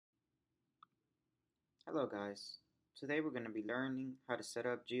Hello guys, today we're going to be learning how to set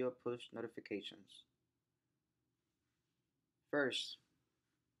up geo push notifications. First,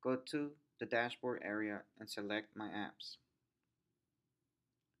 go to the dashboard area and select My Apps.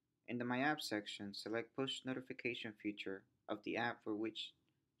 In the My Apps section, select Push Notification feature of the app for which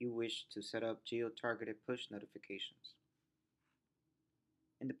you wish to set up geo-targeted push notifications.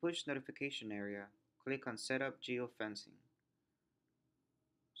 In the push notification area, click on Set up Geofencing.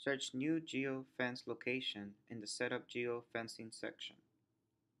 Search New Geofence Location in the Set up Geofencing section.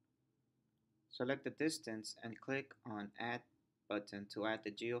 Select the distance and click on Add button to add the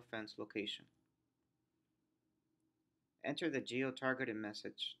geofence location. Enter the geo-targeted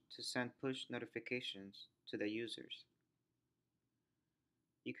message to send push notifications to the users.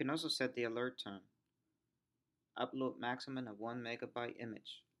 You can also set the alert time, upload maximum of 1 megabyte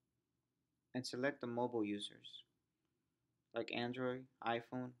image, and select the mobile users, like Android,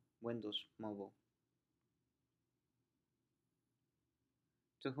 iPhone, Windows Mobile,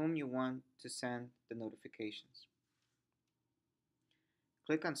 to whom you want to send the notifications.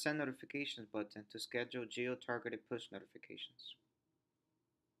 Click on Send Notifications button to schedule geo-targeted push notifications.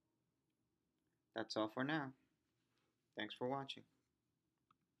 That's all for now. Thanks for watching.